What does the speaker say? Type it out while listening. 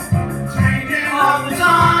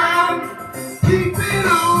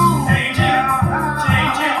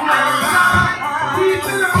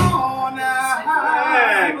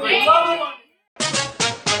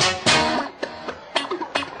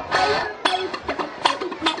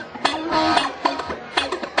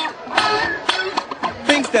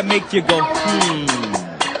that make you go,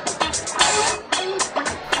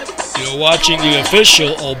 You're watching the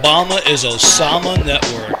official Obama is Osama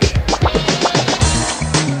Network.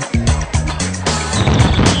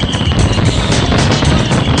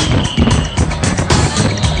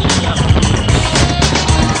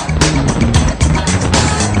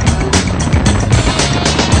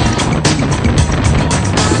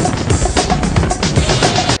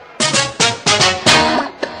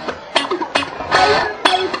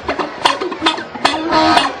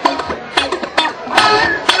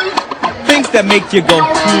 that make you go,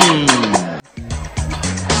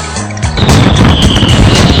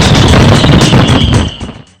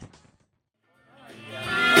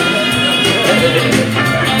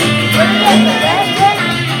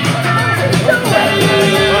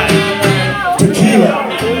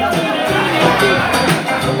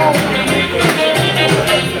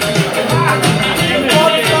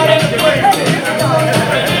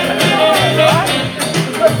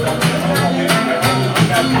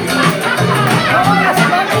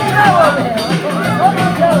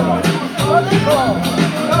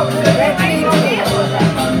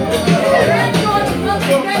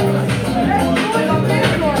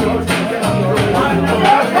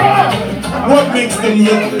 What makes them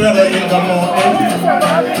look better in the morning?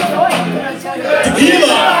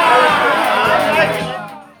 Tequila!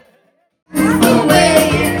 The way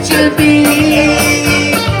it should be.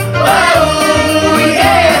 Oh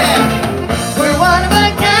yeah! We're one of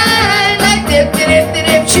a kind, like dip, dip, dip,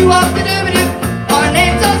 dip, shoo off the dip, dip. Our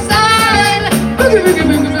names are signed. Boogie, boogie,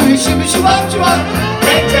 boogie, boogie, shoo, shoo off, shoo off.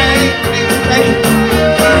 Tang, tang, tang.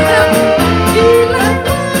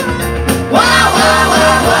 Wow, wow,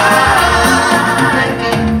 wow, wow.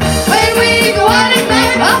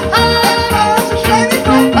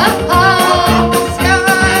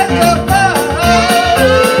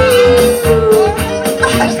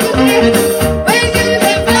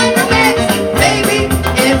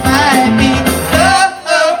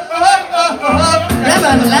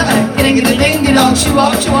 Shoo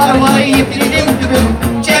up, shoo out, why you do do?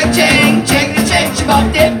 Check, check, check the check, shoo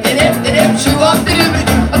up, dip, dip, dip, shoo up, dip,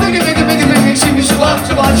 a big, big, big, big, shoo up,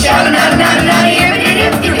 shout, na, na, na, dip,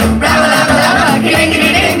 dip, dip, rabba, rabba, rabba, ding, ding,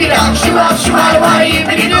 ding, ding, shoo up, shoo out, why you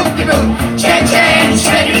do do? Check, check,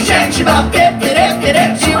 check the check, shoo up, dip, dip,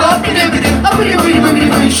 dip, shoo up, dip, dip, a big, big,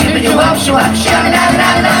 big, big, shoo up, shout, na,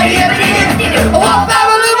 na, na, dip, dip, dip, walk,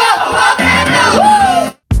 babba, luba, walk, and no.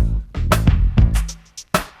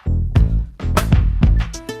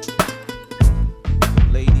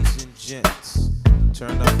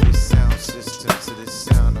 Turn up your sound system to the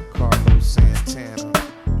sound of Carlos Santana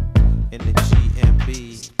in the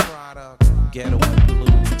GMB Ghetto and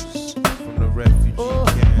Blues from the refugee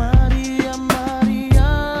camp. Maria, Maria,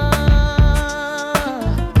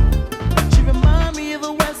 she remind me of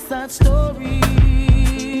a West Side Story,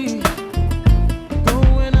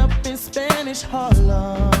 growing up in Spanish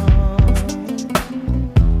Harlem.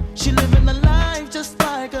 She living a life just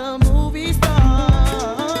like a movie star.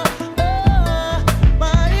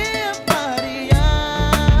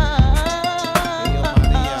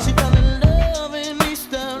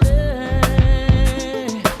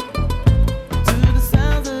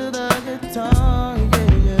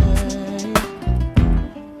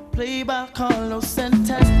 Carlos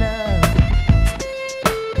Santana.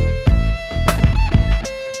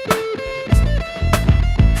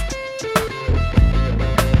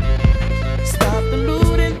 Stop the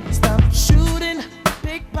looting, stop shooting,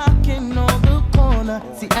 pickpocketing on the corner.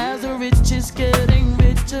 See, as the rich is getting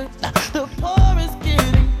richer, the poor is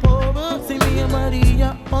getting poorer. See me and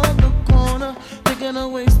Maria on the corner, thinking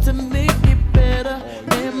of ways to make it better.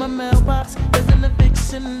 In my mailbox, there's an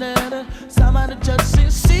eviction letter. Somebody judge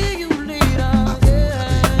says, see you later.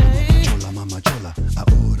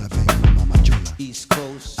 East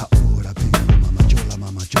Coast. Ahora vengo, mama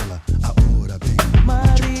chola. Ahora vengo,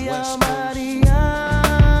 Maria, Maria.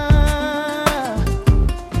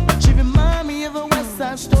 She remind me of a West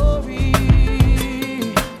Side Story,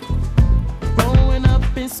 growing up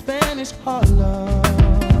in Spanish Harlem.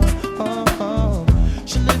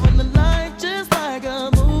 She live on the life just like a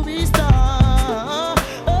movie star.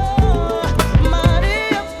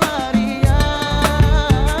 Maria, Maria.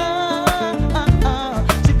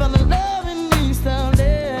 She fell in love in East LA.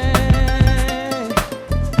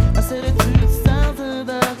 I said it to the sound of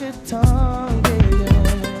the guitar,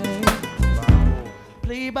 yeah.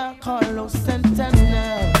 Played by Carlos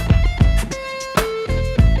Santana.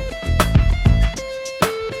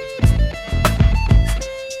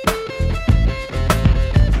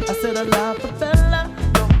 I said a la favela,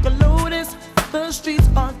 local notice. The streets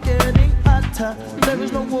are getting hotter. There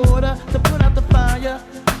is no water to put out the fire.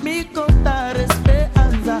 me contar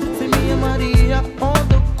esperanza. See me and Maria on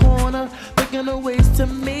the corner, thinking of ways to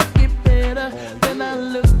make it better. Then I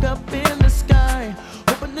look up in the sky,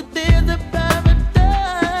 hoping that there's a paradise.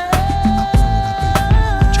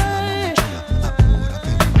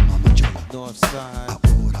 North side.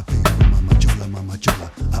 Ahora vengo, mama chola, mama chola.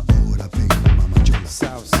 Ahora vengo, mama chola.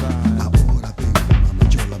 South side. Ahora vengo, mama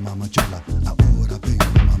chola, mama chola. Ahora vengo,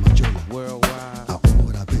 mama chola. Worldwide.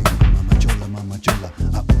 Ahora vengo, mama chola, mama chola.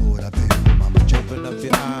 Ahora vengo, mama chola. Open up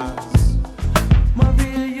your eyes.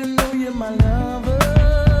 Maria, you know you're my lover.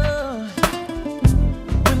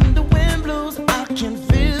 When the wind blows, I can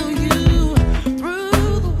feel you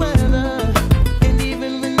through the weather. And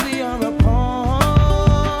even when we are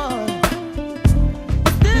apart,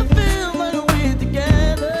 it still feels like we're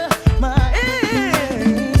together. My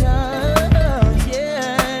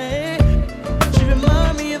yeah. She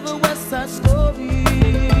reminds me of a West Side Story.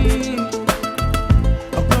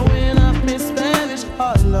 I'm growing up in Spanish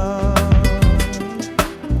Harlem.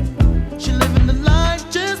 She living the life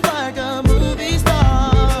just like a movie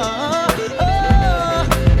star. Oh,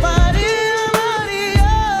 Maria,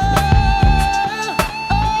 Maria.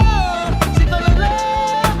 Oh, she fell in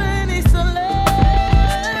love in East LA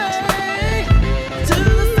to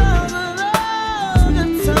the sound of the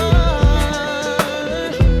guitar.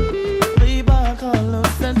 Played by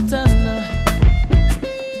Carlos Santana.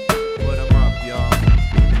 Put 'em up, y'all.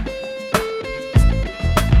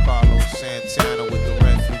 Carlos Santana with the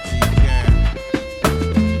refugee camp.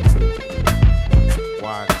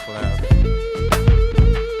 Wyclef,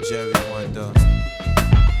 Jerry Wonder,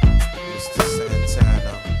 Mr.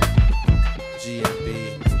 Santana, G&B.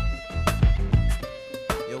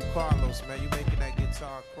 Yo, Carlos, man, you making that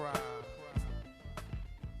guitar cry.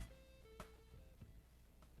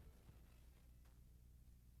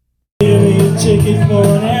 Give me a ticket for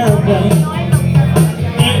an airplane.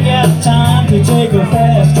 Ain't got time to take a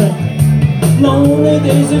fast train. Lonely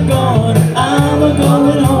days are gone, I'm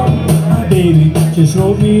a-going home. My baby just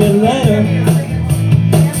wrote me a letter.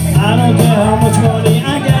 I don't care how much money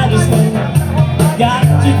I gotta spend. Got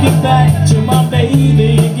to get back to my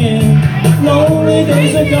baby again. Lonely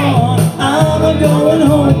days are gone, I'm a-going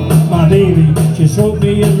home. My baby just wrote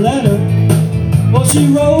me a letter. Well, she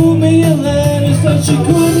wrote me a letter, said she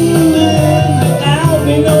couldn't live without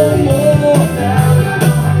me no more.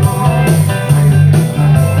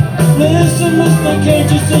 Listen, mister,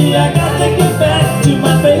 can't you see I got to get back to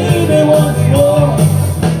my baby once more?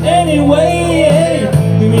 Anyway, hey,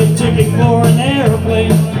 give me a ticket for an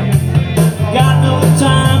airplane. Got no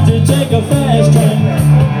time to take a fast train.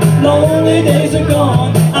 Lonely days are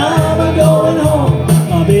gone, I'm a-going home.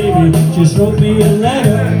 My baby just wrote me a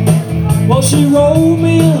letter. Well, she wrote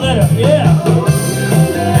me a letter, yeah.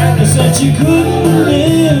 And said she couldn't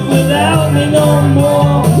live without me no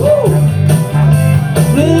more. Woo!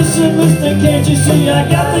 Listen, mister, can't you see I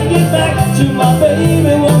got to get back to my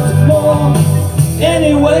baby once more?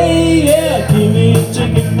 Anyway, yeah, give me a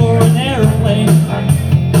ticket for an airplane.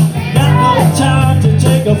 Got no time to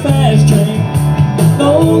take a fast train.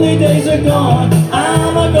 Lonely days are gone,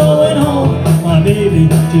 I'm a-going home. My baby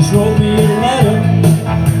just wrote me a letter.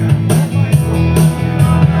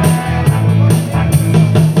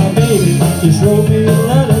 Just wrote me a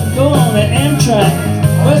letter, go on the Amtrak,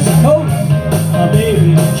 West Coast. My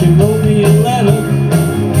baby, she wrote me a letter.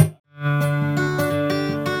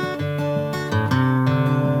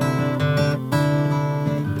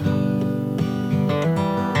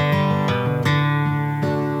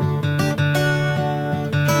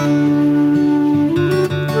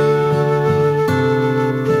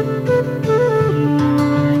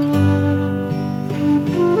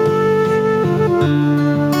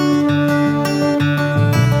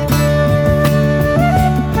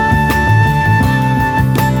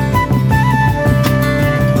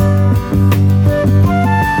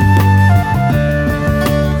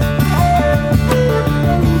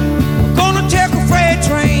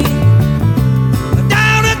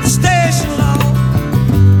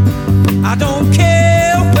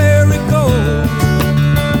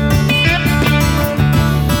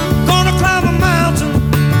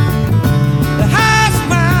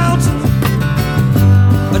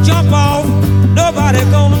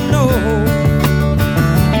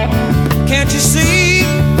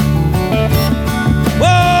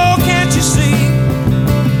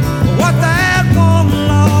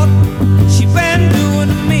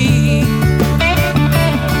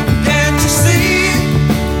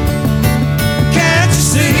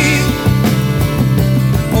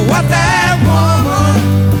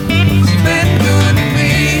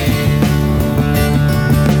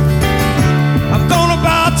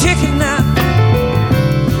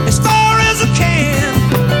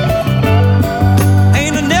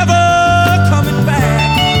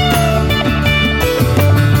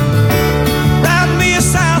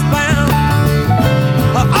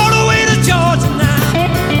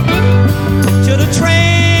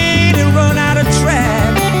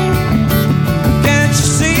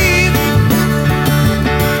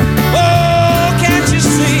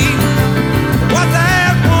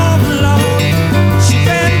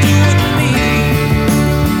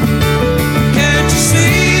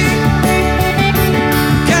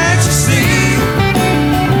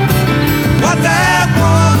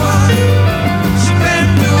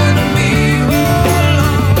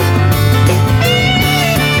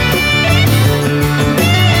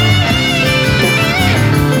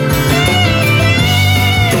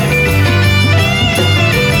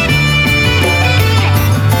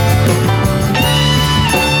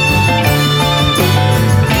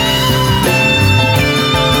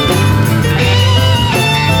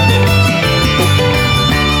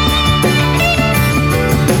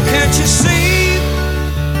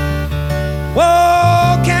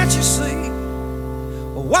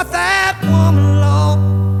 what that woman,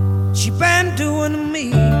 Lord, she been doing to me.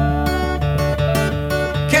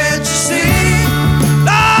 Can't you see,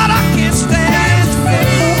 Lord, I can't stand to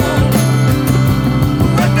feel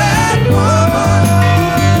what that woman,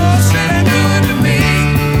 she been doing to me.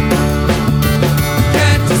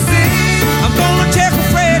 Can't you see, I'm gonna take a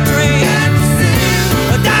freight train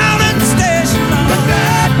down at the station, Lord.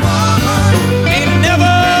 That woman ain't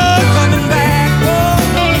never coming back, oh.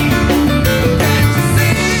 Can't you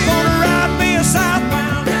see, gonna ride me a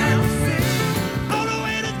southbound down all the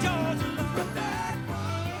way to Georgia, Lord. That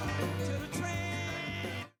woman to the train.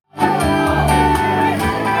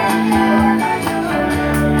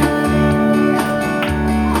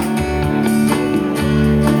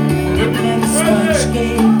 Living in a sponge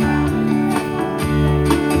game,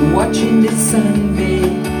 watching the sun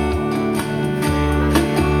bathe.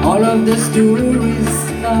 All of the stories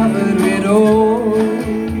covered with old.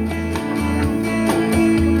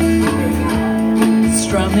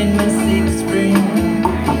 Strumming my six string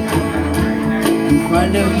in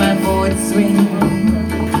front of my board swing.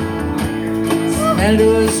 Smell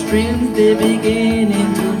those strings, they beginning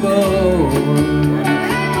to bow.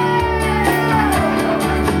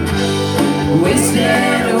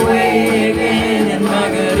 Wasted away again in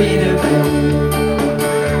Margaritaville,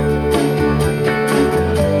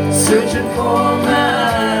 searching for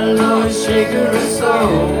my Lord Shaker of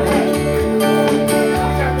soul.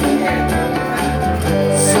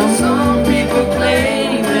 Some people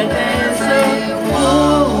claim that there's a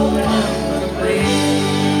woman to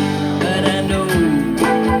blame, but I know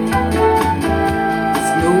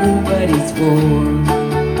it's nobody's fault.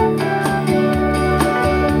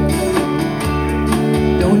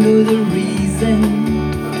 Don't know the reason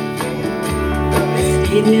I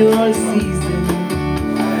stayed here all season,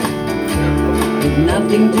 with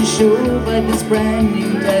nothing to show but this brand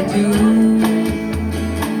new tattoo.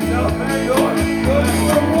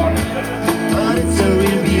 But it's a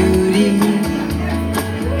real beauty,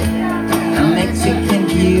 a Mexican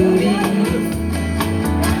beauty.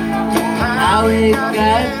 How it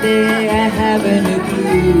got there, I haven't a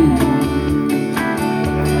clue.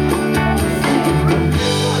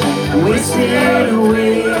 Wasted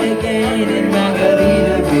away again in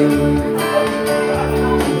Margaritaville,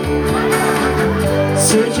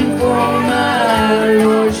 searching for my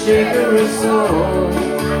Lord Shaker of soul.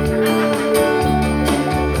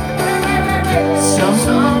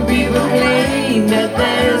 Some people claim that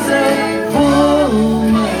there's a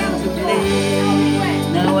woman to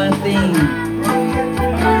blame. Now I think,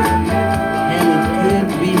 and it could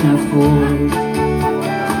be my fault.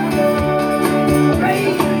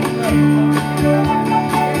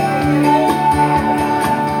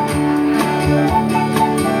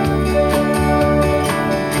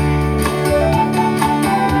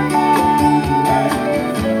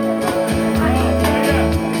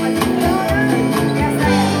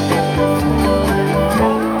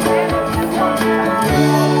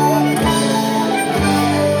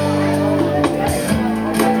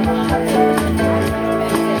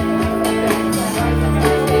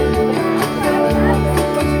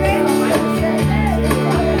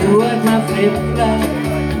 Flip-flop,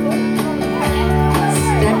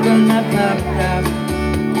 stuck on my pop-top.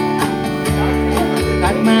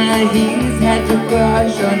 Got my heels, had to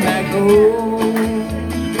crush on my gold.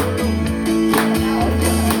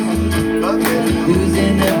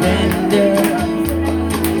 Losing the bender,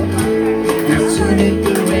 and soon it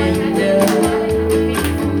will render.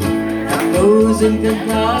 Losing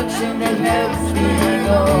concoction that helps me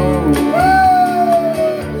go.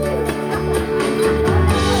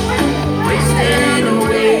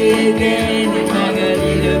 Again in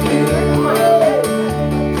Margaritaville,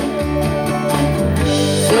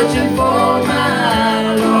 searching for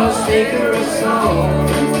my Lord Shaker of soul.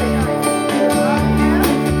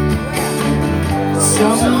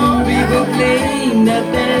 Some people claim that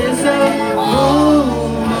there's a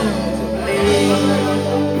woman to blame,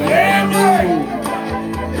 but I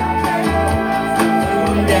know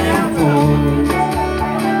I'm down for.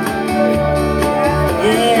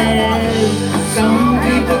 Some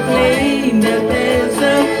people claim that there's a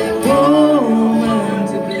woman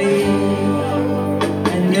to blame.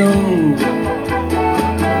 I know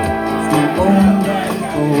it's my own damn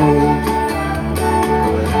fault.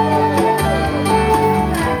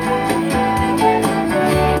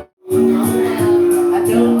 I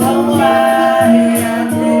don't know why I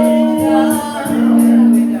didn't come.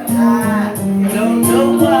 I don't know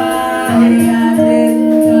why I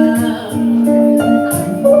didn't come.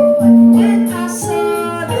 When I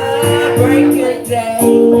saw the break of day,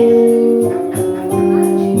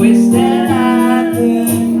 wish that I could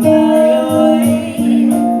fly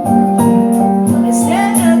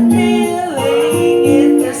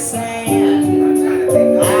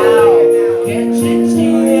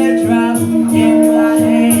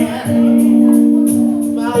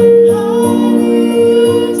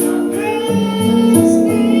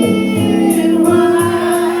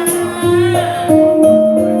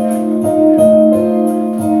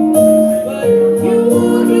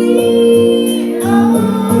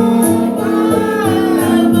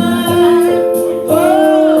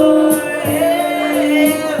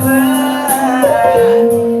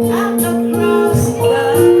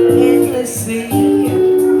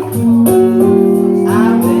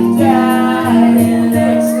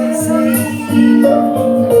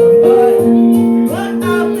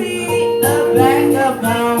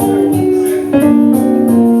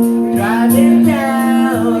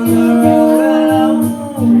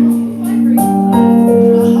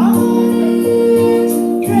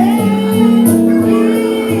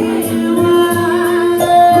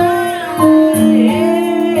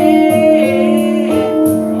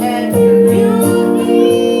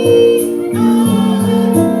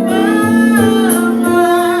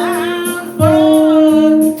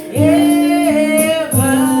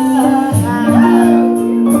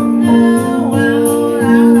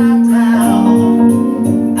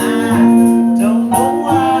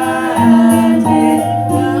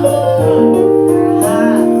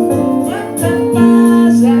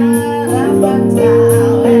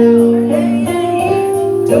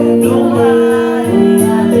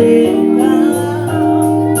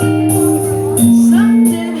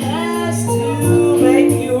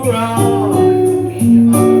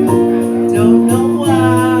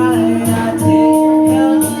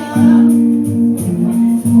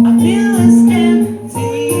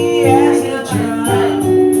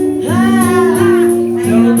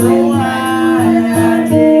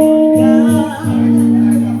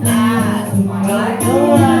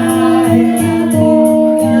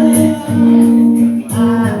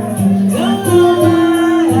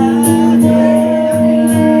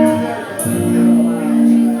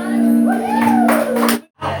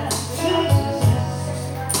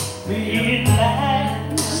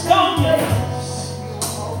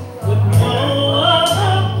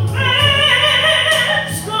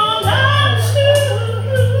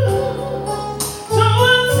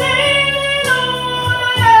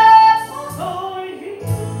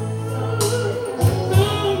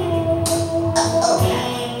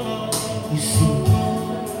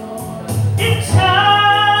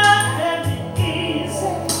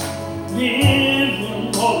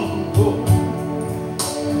living on the road.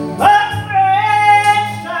 My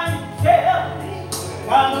friends trying to tell me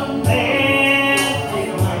I'm a man in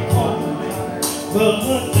my home, but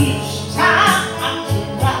each time I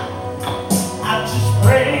try, I just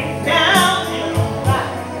break down and cry,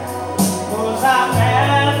 'cause I've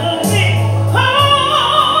had a big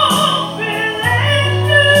home feeling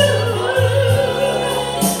blue.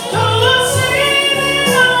 So I'm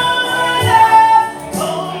singing all that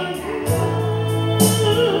for you.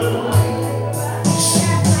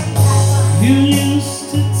 You used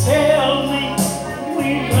to tell me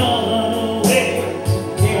we'd run away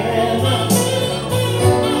together.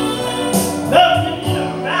 Loving you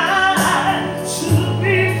right to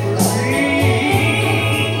be free.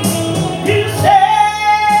 You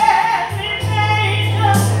said me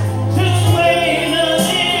later, just wait a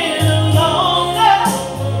little longer,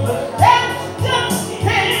 but that's just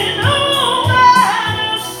getting over to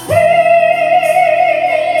see.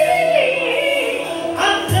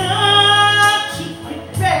 I'm not to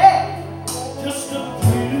prepare, just a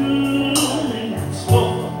few minutes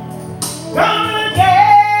more. Gonna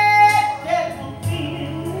get that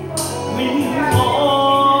feeling when you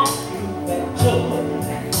walk through that door.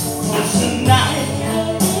 'Cause tonight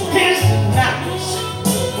is the night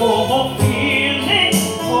for feeling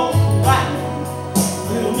alright.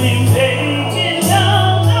 We'll be making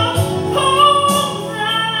love the whole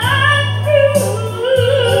night through.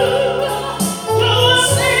 So I'm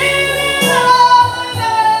singing all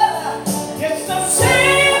love. Yes, I'm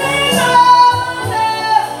singing all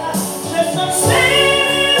love. Yes, I'm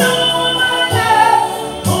singing all love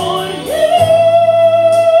for you.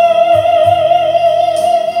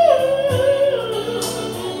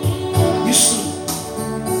 You see,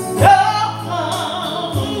 love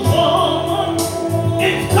a woman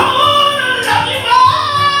is gonna love you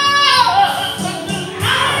more. But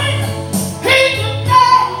tonight, he's the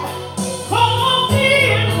day for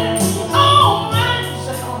feeling alright.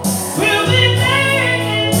 We'll be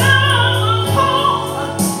making love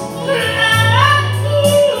home tonight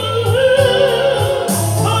through.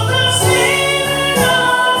 'Cause I'm singing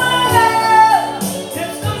all love.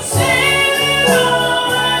 Yes, I'm singing all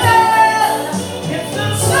love. Yes,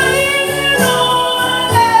 I'm singing all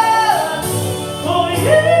love for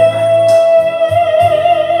you.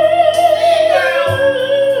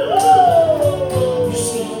 You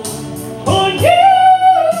see, for you.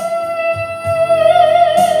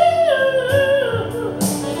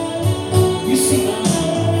 You see,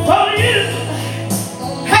 for you,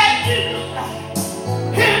 had you,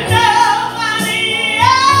 and nobody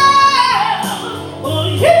else, for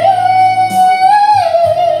you.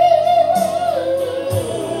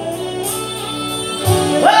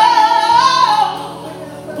 Oh,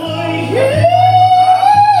 for you.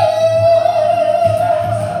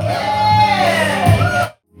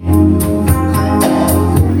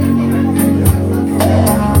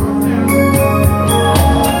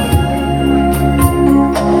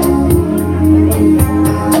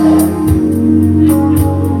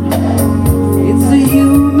 It's a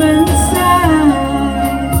human sign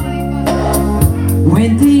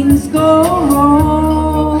when things go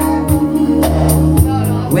wrong,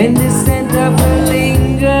 when the scent of her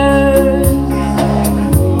lingers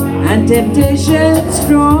and temptation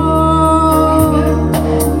strong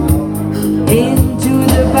into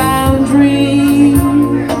the boundary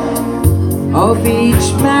of each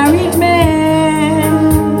married man.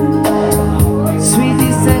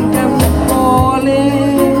 Sweetie scent comes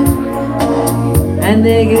falling and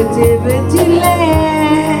negativity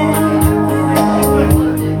land.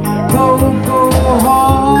 Go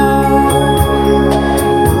hard,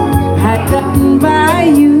 had gotten by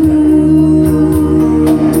you.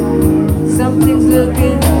 Something's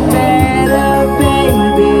looking better,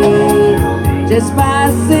 baby, just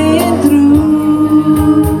passing through.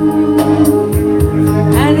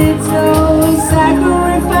 And it's no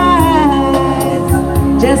sacrifice,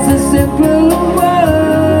 just a simple word.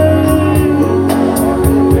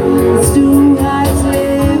 It's two hearts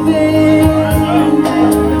living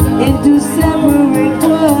in two separate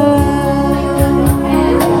worlds,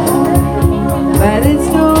 but it's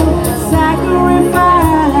no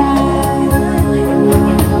sacrifice,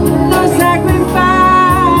 no sacrifice.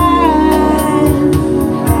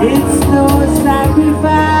 It's no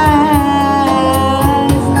sacrifice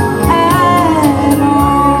at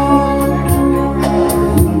all.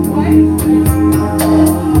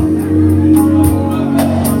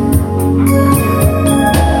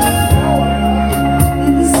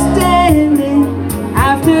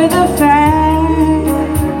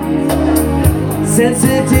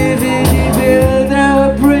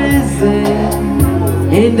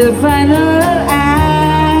 final act.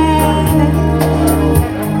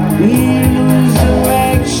 We lose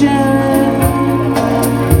direction,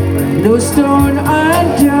 no stone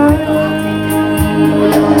unturned,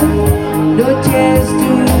 no tears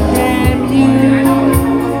to damn you.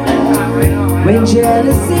 When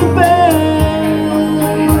jealousy burns,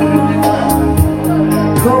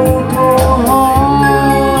 go home,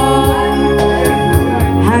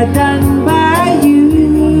 had done by you.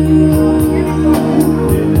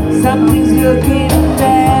 Something's looking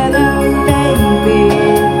better, baby,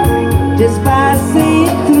 just passing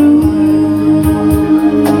through.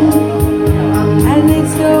 And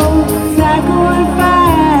it's no sacrifice,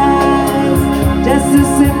 just a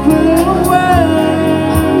simple word.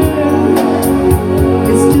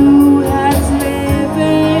 It's two hearts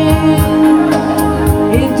living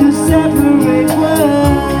into separate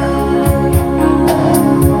worlds.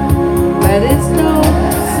 But it's no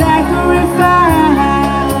sacrifice,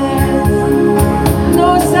 no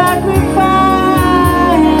sacrifice.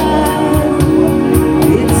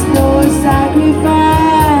 It's no sacrifice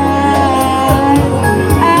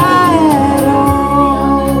at all.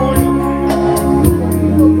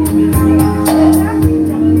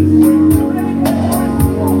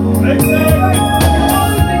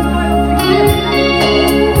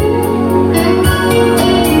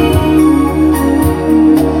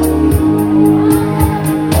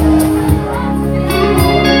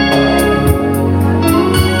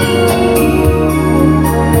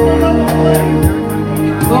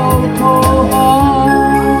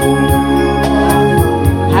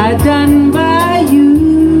 Had done by you.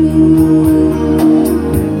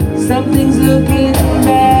 Something's looking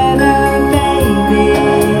better, baby,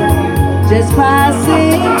 just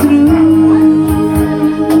passing through.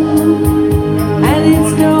 And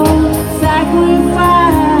it's no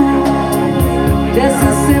sacrifice, just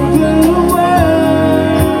a simple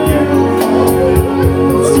word.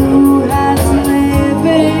 It's two hearts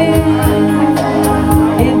living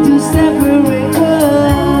into separate worlds.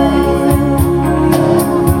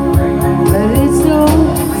 But it's no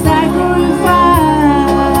sacrifice,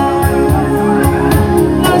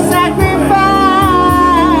 no sacrifice.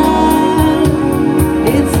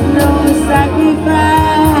 It's no sacrifice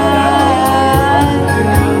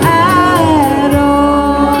at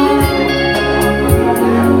all.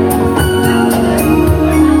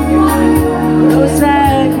 No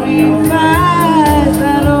sacrifice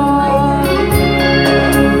at all.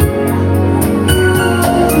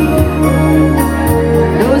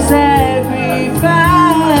 No sacrifice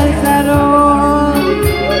at all.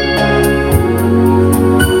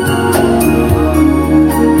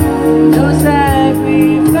 No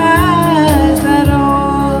sacrifice at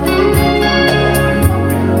all.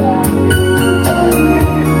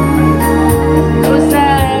 No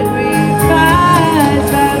sacrifice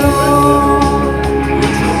at all.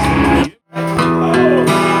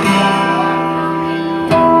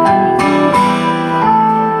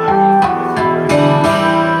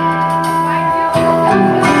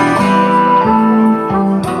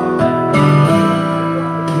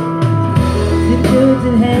 The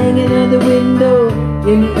curtain hanging on the window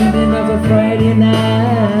in the evening of a Friday night.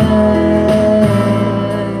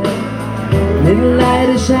 Little light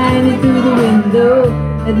is shining through the window,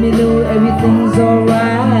 let me know everything's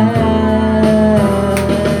alright.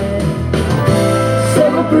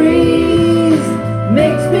 Summer breeze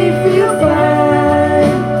makes me feel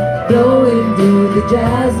fine, blowing through the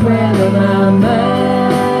jasmine on my mind.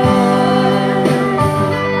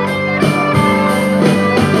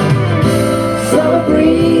 Summer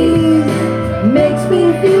breeze makes me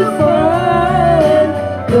feel fine,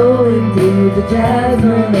 blowing through the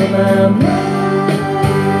jasmine of my mind.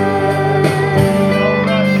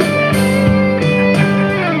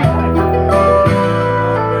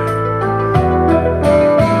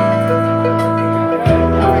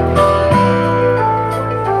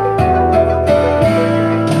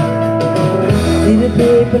 See the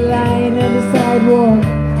paper lying on the sidewalk,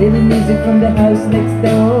 hear the music from the house next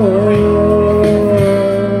door.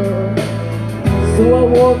 So I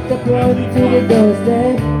walked up right to the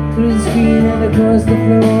doorstep, through the screen and across the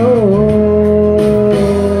floor.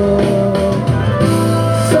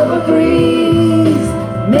 Summer breeze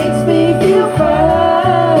makes me feel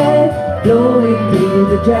fine, blowing through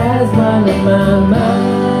the jasmine of my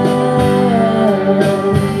mind.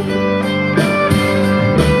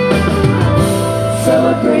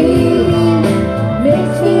 Summer breeze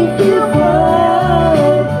makes me feel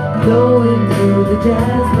fine, blowing through the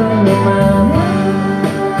jasmine of my mind.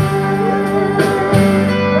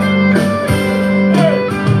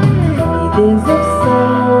 Days of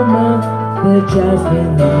summer, the jasmine in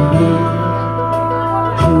bloom,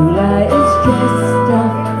 true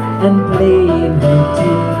and playing her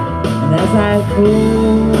tune. And as I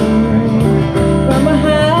fall from a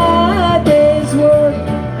hard day's work,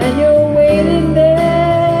 and you're waiting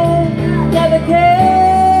there, you're the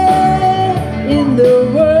care in the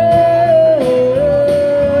world.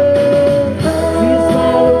 See you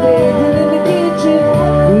smile away in the kitchen,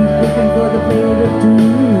 we're looking for the plate of two.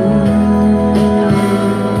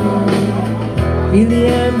 Feel the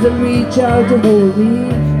arms that reach out to hold me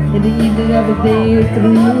in the evening of a day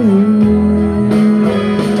through.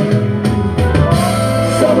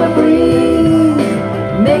 Summer breeze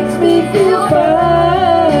makes me feel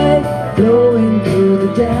fine, blowing through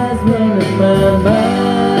the jasmine of my mind.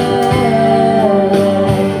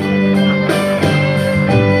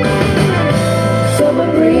 Summer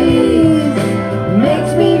breeze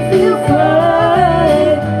makes me feel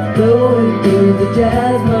fine, blowing through the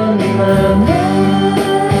jasmine of my mind.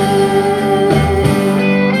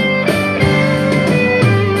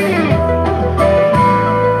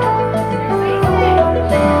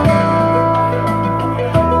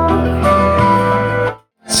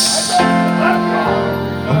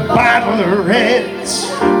 Bottle of reds,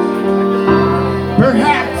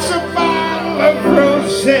 perhaps a bottle of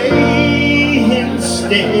rosé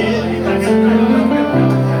instead.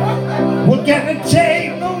 We'll get a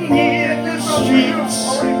table near the streets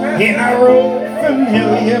in our old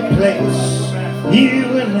familiar place.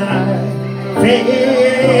 You and I,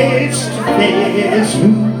 face to face.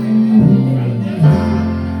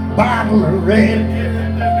 Bottle of red,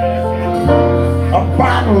 a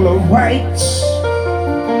bottle of white.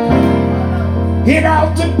 It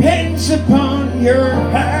all depends upon your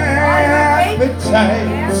appetite.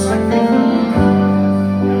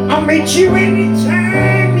 I'll meet you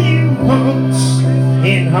anytime you want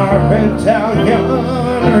in our Italian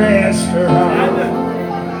restaurant.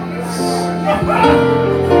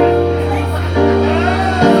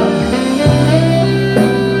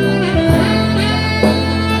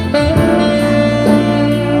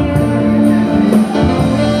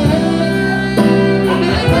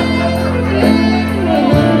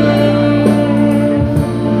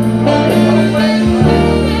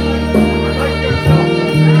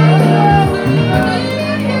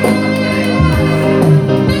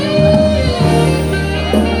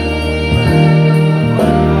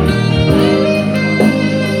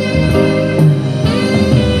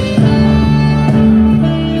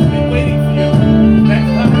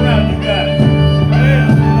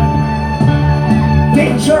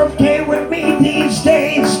 Okay with me these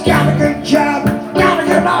days. Got a good job, got a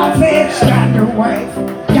good office, got a wife,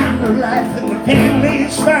 got a life, and the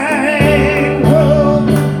family's fine. Whoa,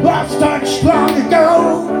 lost touch long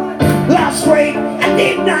ago, lost weight, I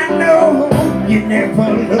did not know. You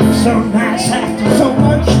never looked so nice after so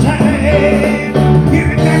much time. You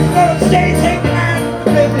remember those days hanging out in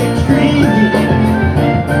the village green,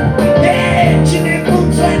 engineer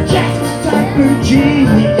boots and jackets, tight blue jeans.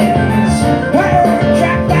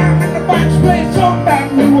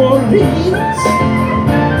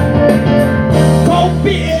 Cold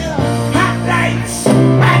beer, hot lights,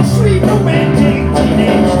 and sweet romantic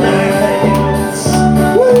teenage nights.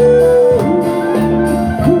 Woo!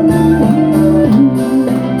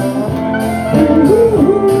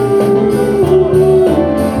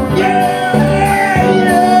 Yeah, yeah.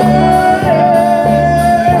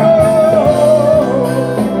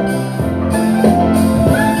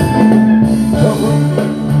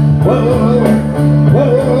 Whoa,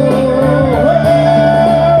 whoa.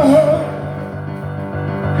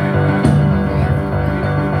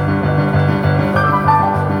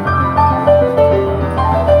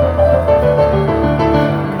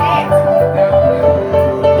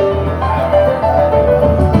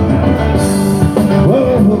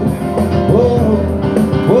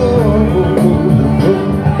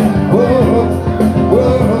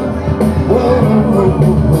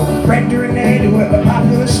 Brenda and Eddie were the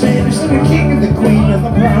popular status and the king and the queen of the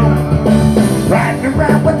prom. Riding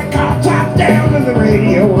around with the car top down and the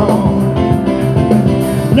radio on.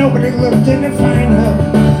 Nobody looked any finer.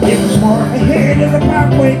 It was more ahead of the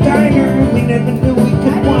Parkway Diner. We never knew we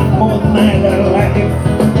could want more than that out of life.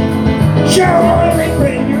 Sure,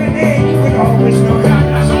 Brenda and Eddie would always know how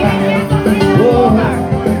to survive. Whoa,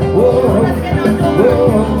 whoa,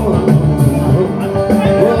 whoa.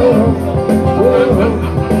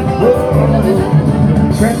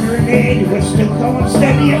 Brenda and Eddie were still going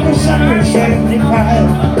steady in the summer of '75,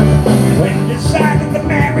 when decided the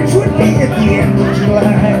marriage would be at the end of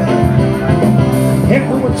July.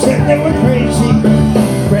 Everyone said they were crazy.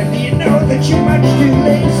 Brenda, you know that you're much too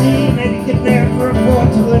lazy, and Eddie could never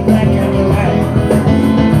afford to live that kind of life.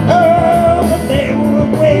 Oh, but they were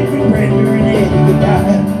waving Brenda and Eddie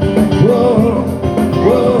goodbye.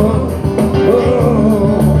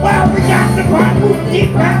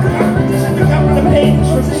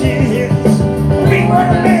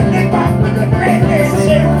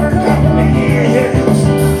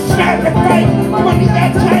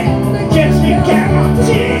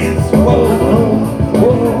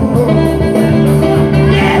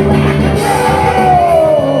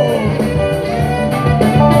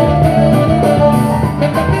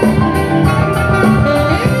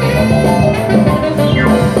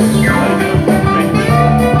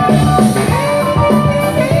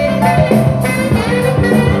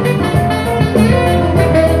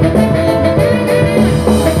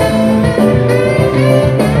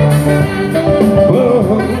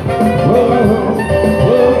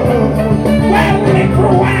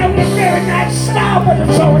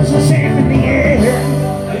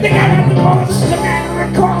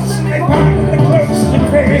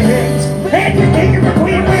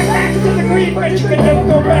 Daddy, but you can never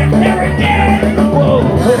go back there again. Whoa,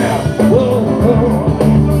 whoa, whoa.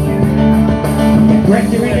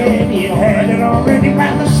 Gregory Daddy had it already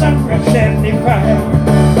by the summer of 75.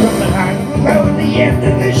 From the high to the low, the end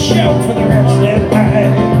of the show for the rest of their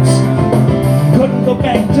lives. Couldn't go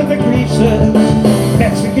back to the greasers.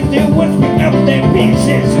 Best we could do was pick up their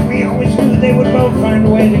pieces, and we always knew they would both find a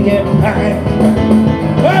way to get by.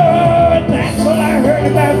 Oh, and that's all I heard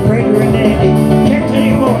about Gregory Daddy. Can't tell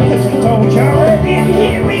you more because I told you already, and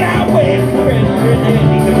here we are waiting for Gregory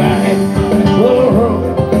Daddy to buy. Whoa, whoa,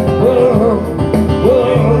 whoa, whoa,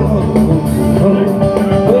 whoa, whoa,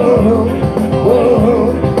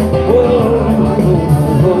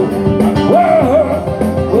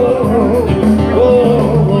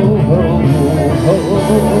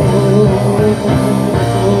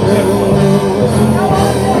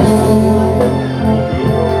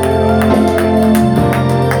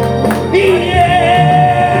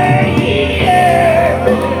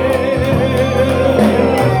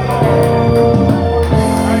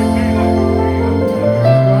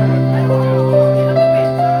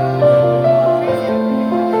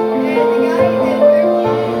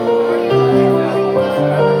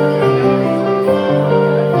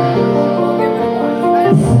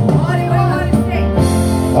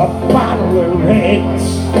 a bottle of reds,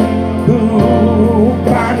 ooh,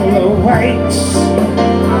 bottle of whites,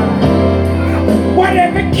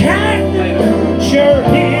 whatever kind of you're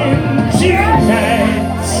into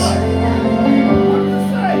tonight.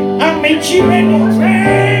 I'll meet you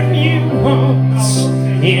anytime you want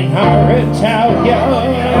in our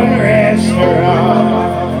Italian restaurant.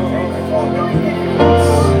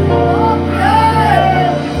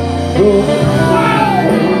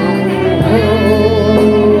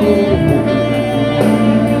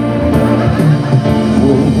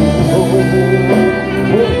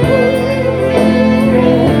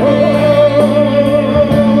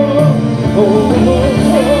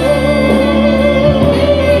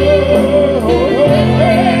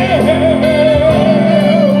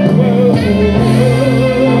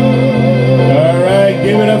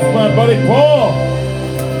 Buddy Paul.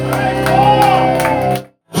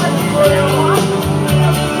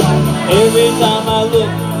 Every time I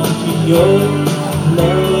look into your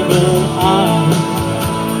loving eyes,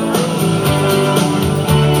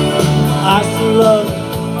 I see love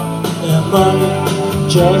that money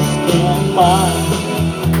just can't buy.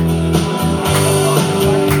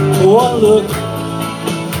 One look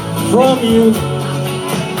from you,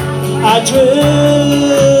 I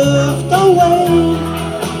drift away.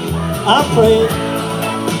 I pray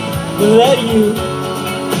that you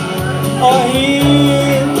are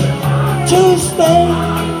here to stay.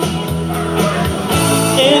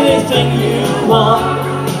 Anything you want,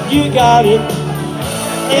 you got it.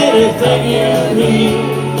 Anything you need,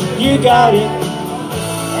 you got it.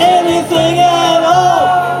 Anything at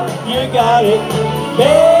all, you got it,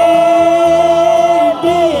 baby.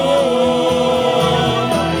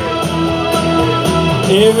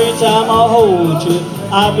 Every time I hold you,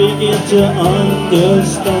 I begin to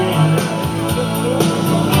understand.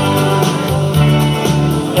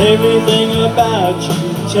 Everything about you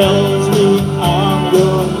tells me I'm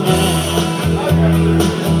your man.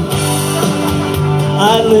 I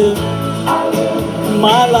live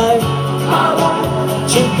my life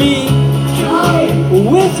to be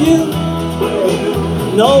with you.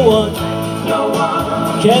 No one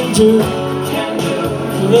can do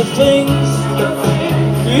the things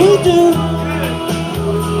you do.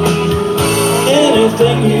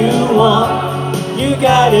 Anything you want, you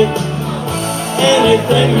got it.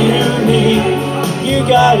 Anything you need, you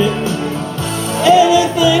got it.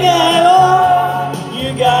 Anything at all,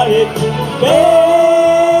 you got it, baby.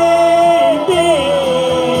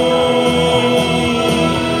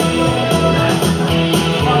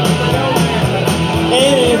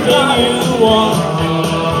 Anything you want,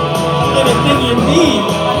 anything you need,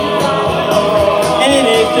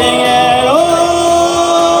 anything at all.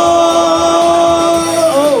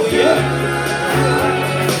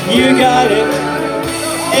 You got it.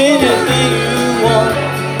 Anything you want,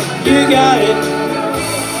 you got it.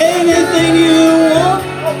 Anything you want,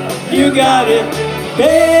 you got it,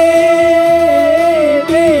 baby.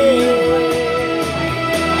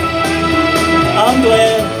 I'm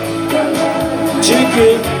glad to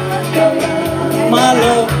give my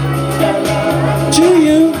love to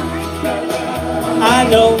you. I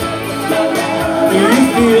know you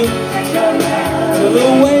feel the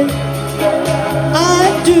way I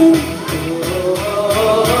do.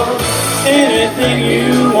 Anything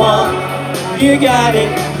you want, you got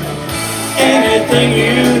it. Anything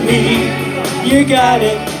you need, you got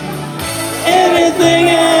it. Anything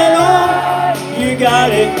at all,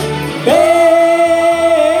 got it, baby.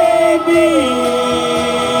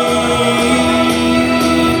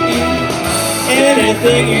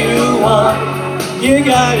 Anything you want, you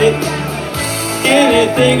got it.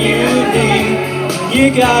 Anything you need,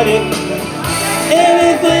 you got it.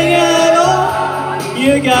 Anything at all,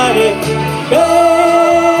 you got it, baby.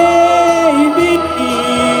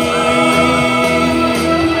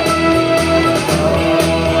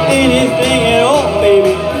 Anything at all,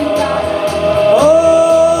 baby.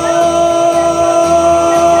 Oh,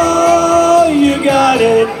 you got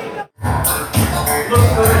it.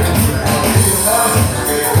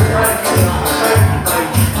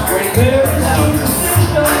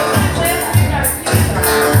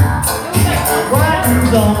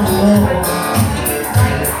 Writings on the wall.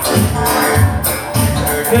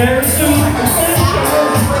 Very superficial.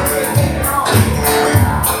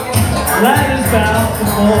 Light is about to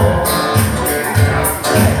fall.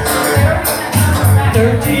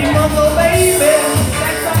 13-month-old baby.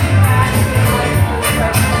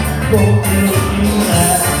 Broken looking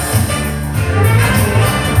glass.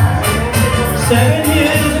 7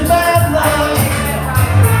 years of bad luck.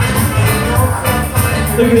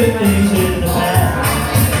 The good things in the past.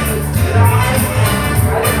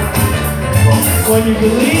 When you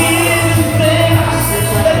believe in things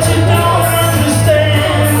that you don't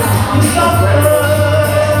understand, you suffer.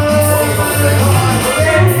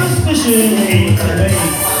 Superstition ain't the way.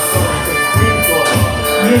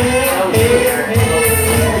 Yeah,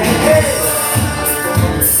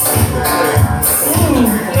 ooh,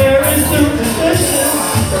 there is superstition.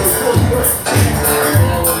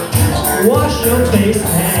 Wash your face and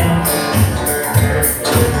hands.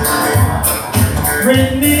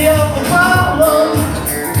 Rid me of the problem.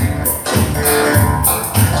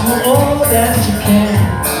 Do all that you can.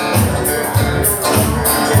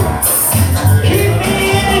 Keep me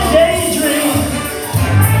in a daydream.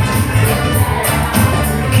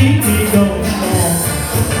 Keep me going strong.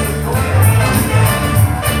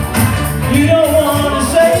 You don't want to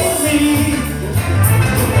save me.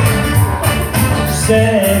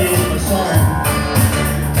 Sad is my song.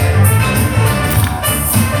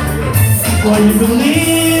 When you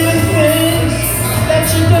believe in things that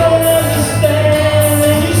you don't understand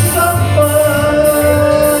and you suffer,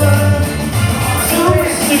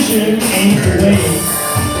 superstition ain't the way.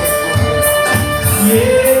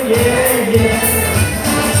 Yeah, yeah, yeah.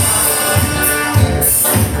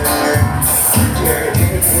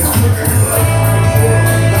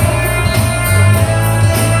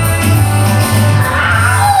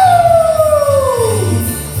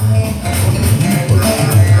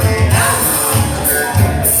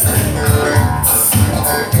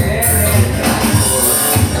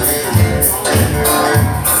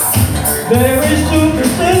 Very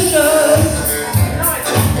superstitious.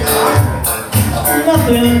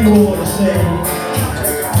 Nothing more to say.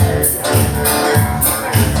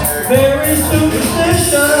 Very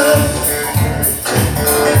superstitious.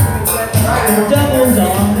 The devil's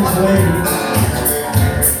on his way.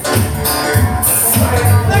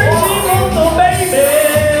 13-month-old baby.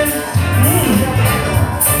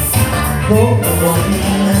 Broke the looking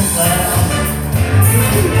glass.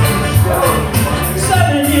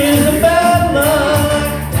 7 years of bad luck.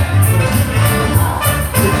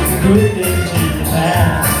 Good things in the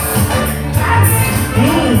past.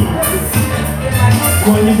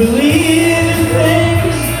 When you believe in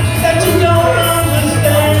things that you don't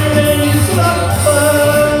understand and you suffer,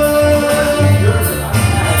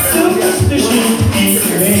 superstition ain't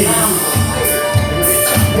the way.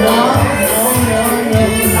 No, no, no, no,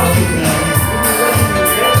 no, no.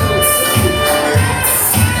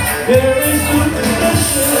 There is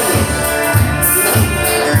superstition.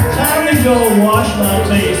 Time to go wash my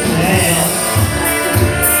face and hands.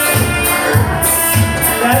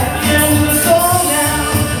 That's the end of the song now.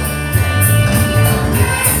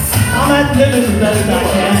 I'm at living the best I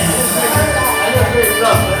can.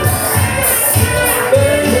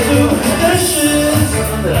 Very superstitious.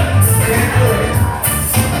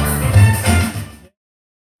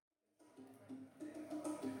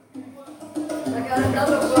 I got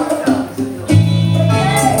another one.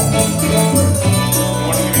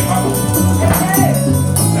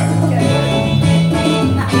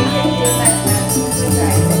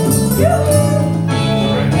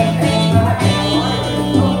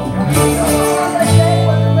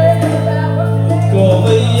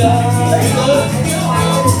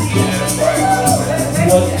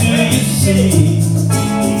 What do you see?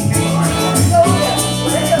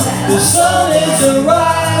 The sun is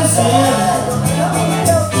rising,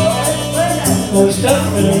 most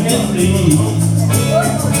definitely.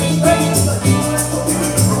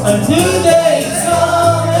 A new day is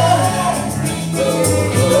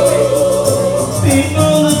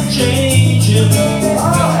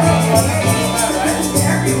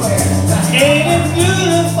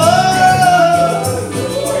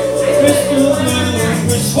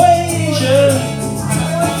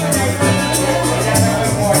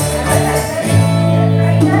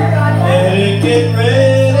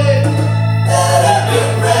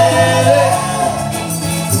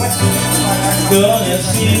gonna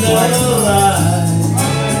see the light.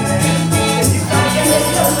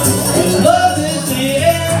 Love is the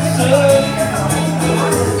answer,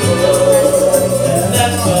 and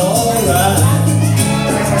that's alright.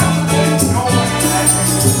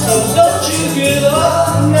 So don't you give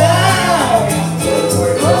up now,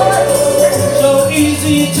 so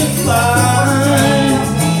easy to find.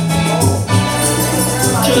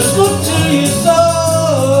 Just look to your soul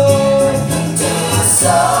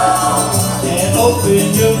and open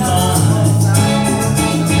your mind.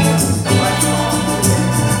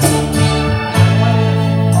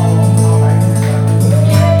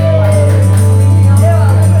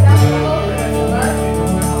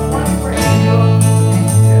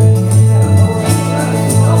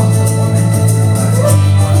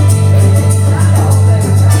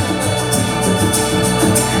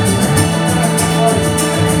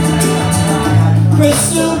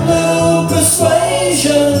 Crystal blue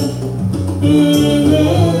persuasion,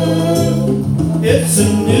 it's a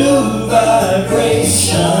new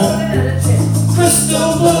vibration.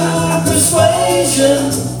 Crystal blue persuasion,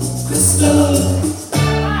 crystal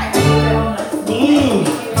blue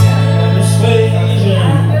persuasion.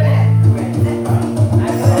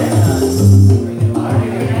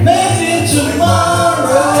 Maybe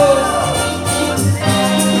tomorrow,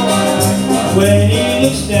 when he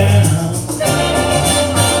looks down,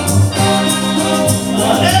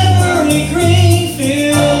 every green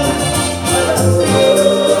field,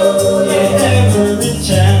 yeah, every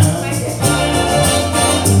town,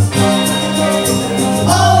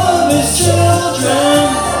 all of his children,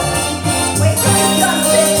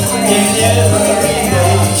 in every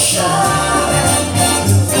nation,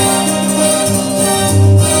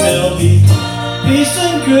 there'll be peace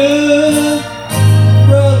and good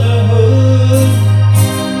brotherhood.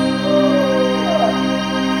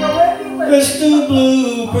 Crystal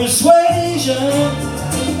blue persuasion,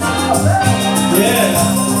 yeah.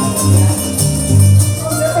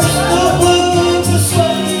 Crystal blue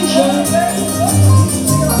persuasion,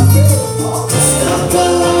 crystal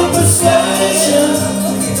blue persuasion.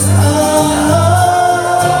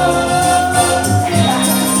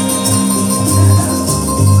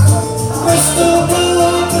 Crystal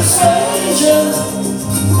blue persuasion.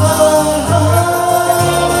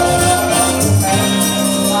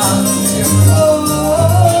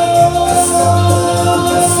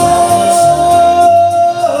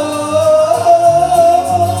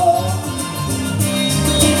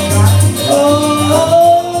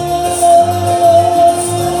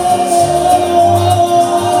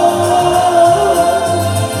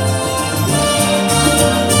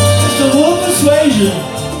 Persuasion.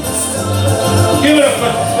 Give it up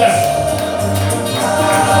for Steph.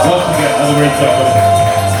 Once again, another great stuff.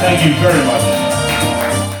 Thank you very much.